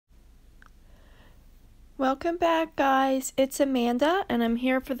Welcome back, guys. It's Amanda, and I'm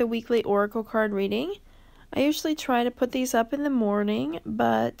here for the weekly oracle card reading. I usually try to put these up in the morning,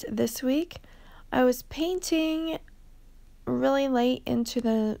 but this week I was painting really late into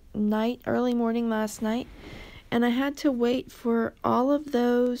the night, early morning last night, and I had to wait for all of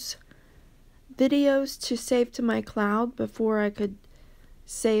those videos to save to my cloud before I could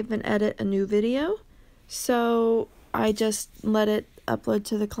save and edit a new video. So I just let it upload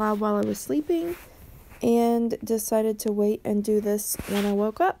to the cloud while I was sleeping and decided to wait and do this when I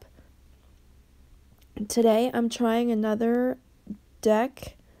woke up. Today I'm trying another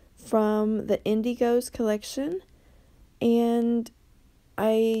deck from the Indigos collection, and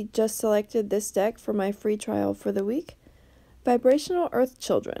I just selected this deck for my free trial for the week. Vibrational Earth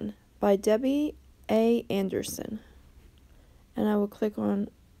Children by Debbie A. Anderson. And I will click on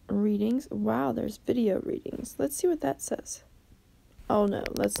readings. Wow, there's video readings. Let's see what that says. Oh no,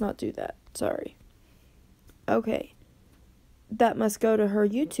 let's not do that. Sorry. Okay, that must go to her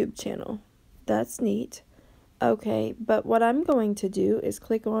YouTube channel. That's neat. Okay, but what I'm going to do is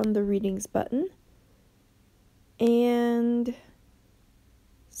click on the readings button and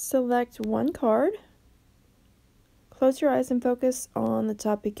select one card. Close your eyes and focus on the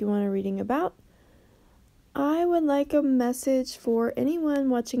topic you want a reading about. I would like a message for anyone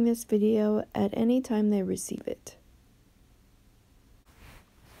watching this video at any time they receive it.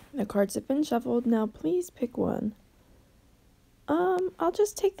 The cards have been shuffled. Now please pick one. I'll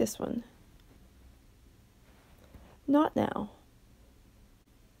just take this one. Not now.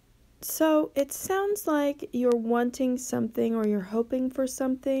 So it sounds like you're wanting something or you're hoping for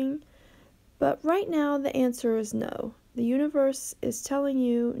something, but right now the answer is no. The universe is telling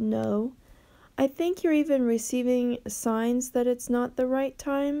you no. I think you're even receiving signs that it's not the right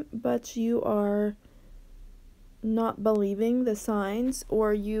time, but you are not believing the signs,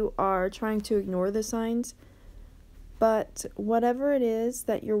 or you are trying to ignore the signs. But whatever it is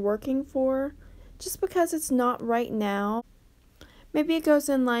that you're working for, just because it's not right now, maybe it goes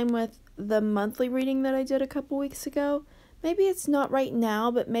in line with the monthly reading that I did a couple weeks ago. Maybe it's not right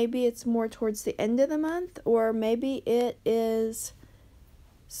now, but maybe it's more towards the end of the month, or maybe it is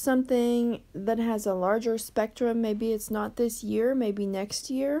something that has a larger spectrum. Maybe it's not this year, maybe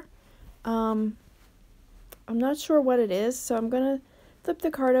next year. I'm not sure what it is, so I'm going to flip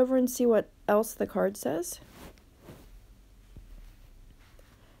the card over and see what else the card says.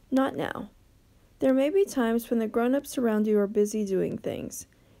 Not now. There may be times when the grown-ups around you are busy doing things.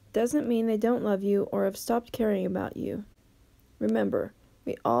 It doesn't mean they don't love you or have stopped caring about you. Remember,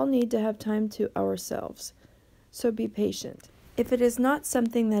 we all need to have time to ourselves, so be patient. If it is not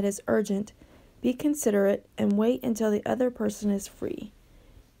something that is urgent, be considerate and wait until the other person is free.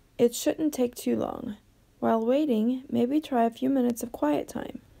 It shouldn't take too long. While waiting, maybe try a few minutes of quiet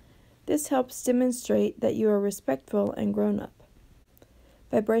time. This helps demonstrate that you are respectful and grown up.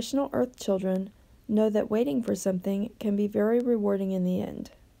 Vibrational Earth Children know that waiting for something can be very rewarding in the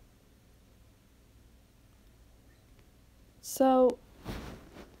end. So,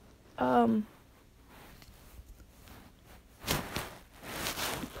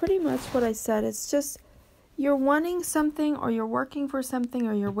 pretty much what I said, it's just you're wanting something, or you're working for something,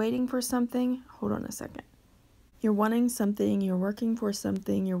 or you're waiting for something. Hold on a second. You're wanting something, you're working for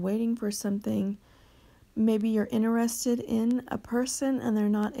something, you're waiting for something. Maybe you're interested in a person and they're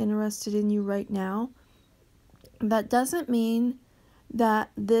not interested in you right now. That doesn't mean that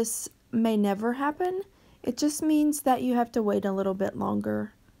this may never happen. It just means that you have to wait a little bit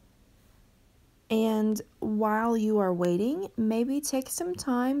longer. And while you are waiting, maybe take some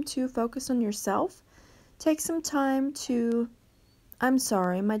time to focus on yourself. Take some time to... I'm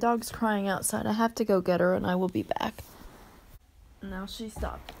sorry, my dog's crying outside. I have to go get her and I will be back. Now she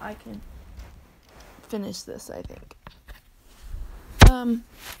stopped. I can finish this, I think.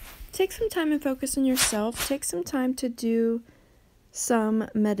 Take some time and focus on yourself. Take some time to do some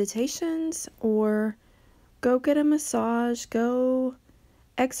meditations, or go get a massage, go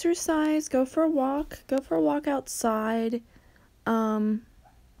exercise, go for a walk outside. I'm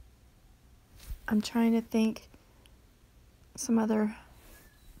trying to think some other...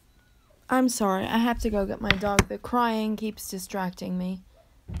 I'm sorry, I have to go get my dog. The crying keeps distracting me.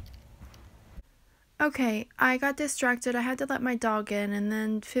 Okay, I got distracted. I had to let my dog in, and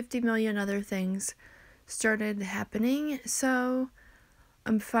then 50 million other things started happening. So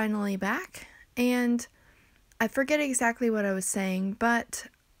I'm finally back, and I forget exactly what I was saying, but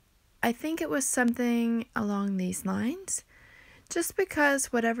I think it was something along these lines. Just because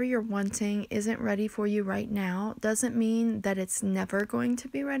whatever you're wanting isn't ready for you right now doesn't mean that it's never going to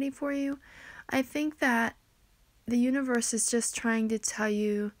be ready for you. I think that the universe is just trying to tell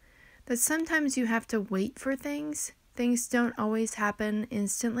you that sometimes you have to wait for things. Things don't always happen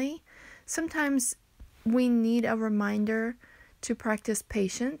instantly. Sometimes we need a reminder to practice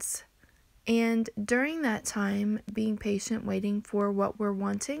patience. And during that time, being patient, waiting for what we're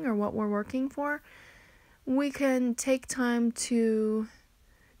wanting or what we're working for, we can take time to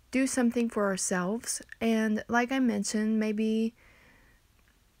do something for ourselves. And like I mentioned, maybe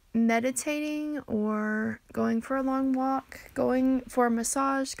meditating or going for a long walk, going for a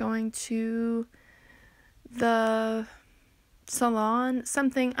massage, going to the salon,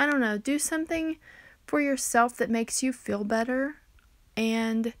 something, I don't know, do something for yourself that makes you feel better.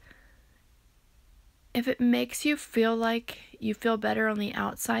 And if it makes you feel like you feel better on the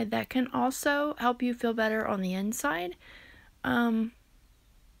outside, that can also help you feel better on the inside.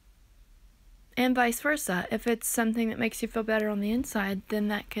 And vice versa. If it's something that makes you feel better on the inside, then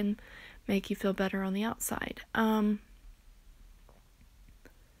that can make you feel better on the outside.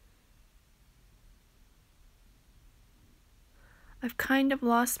 I've kind of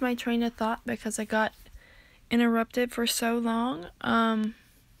lost my train of thought because I got interrupted for so long.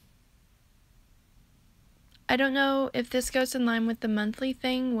 I don't know if this goes in line with the monthly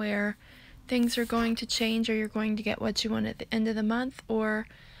thing where things are going to change or you're going to get what you want at the end of the month, or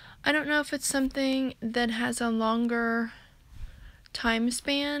I don't know if it's something that has a longer time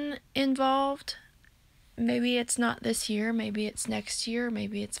span involved. Maybe it's not this year, maybe it's next year,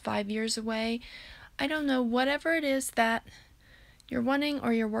 maybe it's 5 years away. I don't know. Whatever it is that you're wanting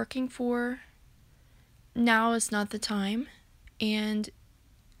or you're working for, now is not the time. And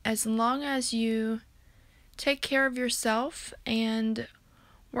as long as you take care of yourself and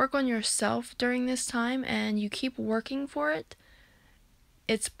work on yourself during this time and you keep working for it,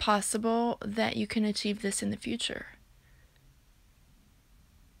 it's possible that you can achieve this in the future.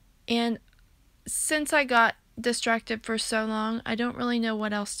 And since I got distracted for so long, I don't really know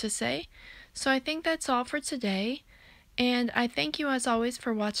what else to say. So I think that's all for today. And I thank you as always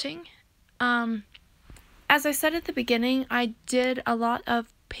for watching. As I said at the beginning, I did a lot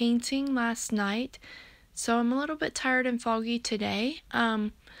of painting last night, so I'm a little bit tired and foggy today.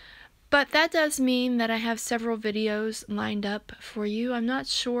 But that does mean that I have several videos lined up for you. I'm not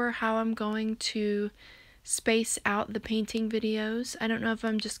sure how I'm going to space out the painting videos. I don't know if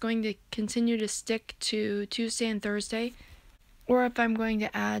I'm just going to continue to stick to Tuesday and Thursday, or if I'm going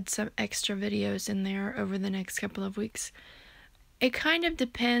to add some extra videos in there over the next couple of weeks. It kind of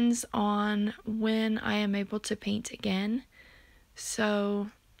depends on when I am able to paint again, so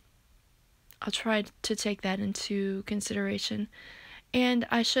I'll try to take that into consideration. And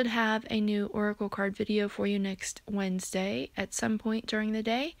I should have a new Oracle card video for you next Wednesday at some point during the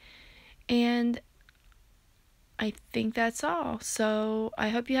day. And I think that's all. So I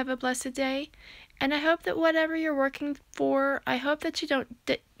hope you have a blessed day. And I hope that whatever you're working for, I hope that you don't,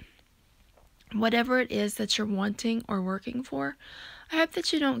 whatever it is that you're wanting or working for, I hope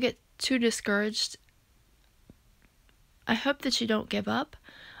that you don't get too discouraged. I hope that you don't give up.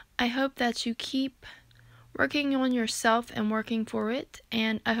 I hope that you keep working on yourself and working for it,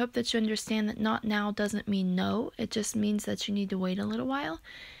 and I hope that you understand that not now doesn't mean no. It just means that you need to wait a little while.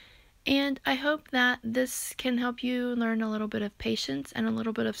 And I hope that this can help you learn a little bit of patience and a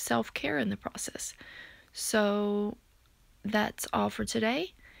little bit of self-care in the process. So that's all for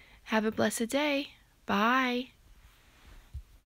today. Have a blessed day. Bye.